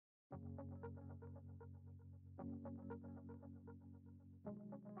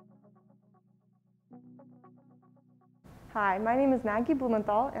Hi, my name is Maggie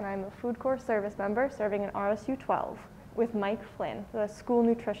Blumenthal, and I'm a food corps service member serving in RSU 12 with Mike Flynn, the school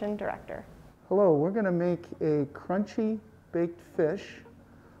nutrition director. Hello, we're going to make a crunchy baked fish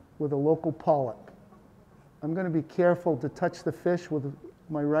with a local pollock. I'm going to be careful to touch the fish with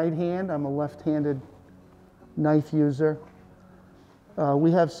my right hand. I'm a left-handed knife user.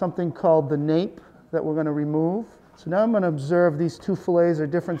 We have something called the nape that we're going to remove. So now I'm going to observe these two fillets are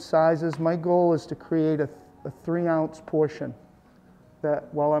different sizes. My goal is to create a 3-ounce portion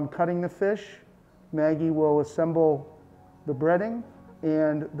that while I'm cutting the fish, Maggie will assemble the breading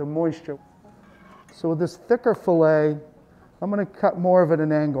and the moisture. So with this thicker fillet, I'm going to cut more of it at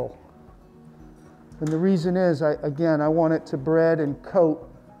an angle. And the reason is, I want it to bread and coat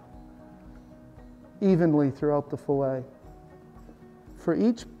evenly throughout the fillet. For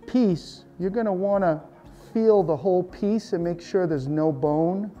each piece, you're going to want to feel the whole piece and make sure there's no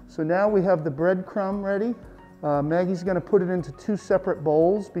bone. So now we have the breadcrumb ready. Maggie's going to put it into 2 separate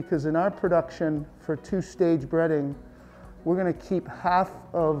bowls because in our production for 2-stage breading, we're going to keep half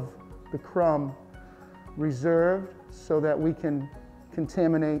of the crumb reserved so that we can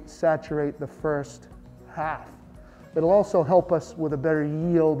saturate the first half. It'll also help us with a better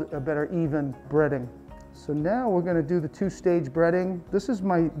yield, a better even breading. So now we're going to do the 2-stage breading. This is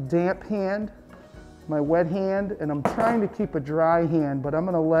my damp hand, my wet hand, and I'm trying to keep a dry hand, but I'm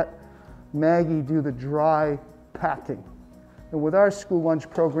going to let Maggie do the dry packing. And with our school lunch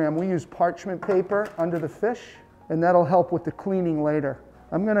program, we use parchment paper under the fish, and that'll help with the cleaning later.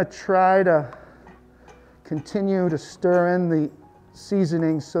 I'm going to try to continue to stir in the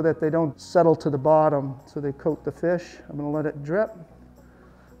seasonings so that they don't settle to the bottom, so they coat the fish. I'm going to let it drip.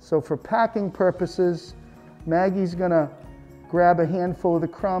 So for packing purposes, Maggie's going to grab a handful of the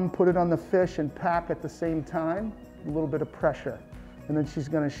crumb, put it on the fish, and pack at the same time, a little bit of pressure. And then she's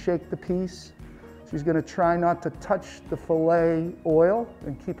going to shake the piece. She's going to try not to touch the fillet oil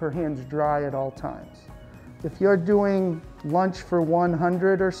and keep her hands dry at all times. If you're doing lunch for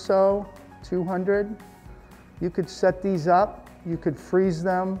 100 or so, 200, you could set these up. You could freeze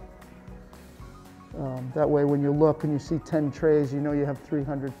them. That way when you look and you see 10 trays, you know you have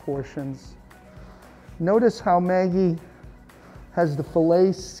 300 portions. Notice how Maggie has the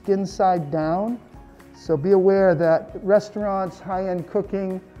fillet skin side down. So be aware that restaurants, high-end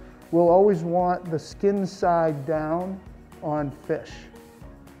cooking, will always want the skin side down on fish.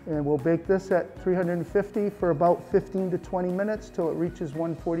 And we'll bake this at 350 for about 15 to 20 minutes till it reaches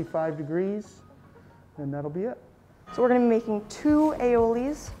 145 degrees, and that'll be it. So we're going to be making 2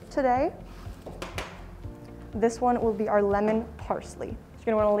 aiolis today. This one will be our lemon parsley. So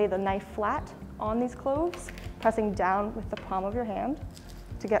you're going to want to lay the knife flat on these cloves, pressing down with the palm of your hand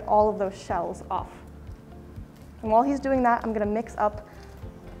to get all of those shells off. And while he's doing that, I'm going to mix up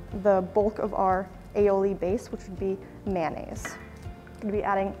the bulk of our aioli base, which would be mayonnaise. I'm going to be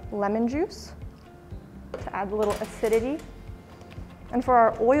adding lemon juice to add a little acidity. And for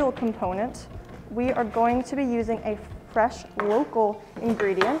our oil component, we are going to be using a fresh local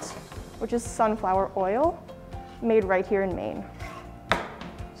ingredient, which is sunflower oil, made right here in Maine.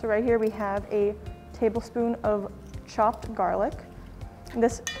 So right here we have a tablespoon of chopped garlic.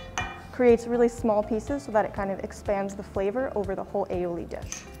 This creates really small pieces so that it kind of expands the flavor over the whole aioli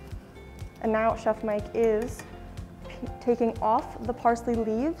dish. And now Chef Mike is taking off the parsley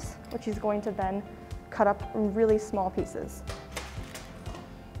leaves, which he's going to then cut up in really small pieces.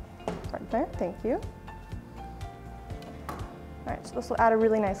 Right there, thank you. All right, so this will add a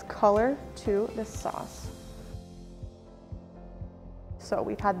really nice color to this sauce. So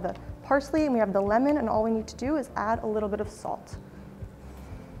we've had the parsley and we have the lemon, and all we need to do is add a little bit of salt.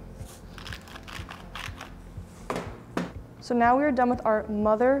 So now we are done with our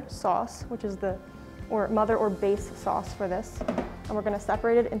mother sauce, which is mother or base sauce for this, and we're going to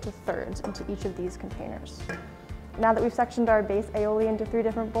separate it into thirds into each of these containers. Now that we've sectioned our base aioli into 3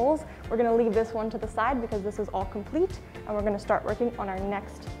 different bowls, we're going to leave this one to the side because this is all complete, and we're going to start working on our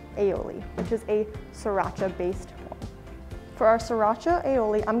next aioli, which is a sriracha-based one. For our sriracha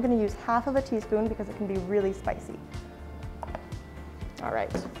aioli, I'm going to use half of a teaspoon because it can be really spicy. All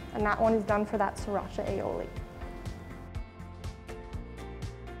right, and that one is done for that sriracha aioli.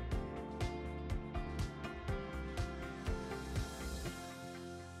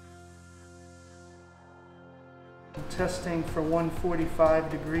 Testing for 145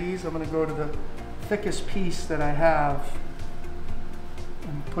 degrees. I'm going to go to the thickest piece that I have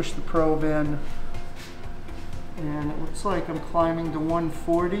and push the probe in, and it looks like I'm climbing to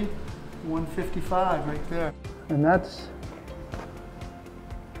 140, 155 right there. And that's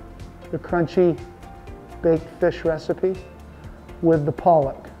the crunchy baked fish recipe with the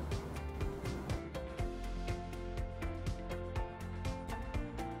pollock.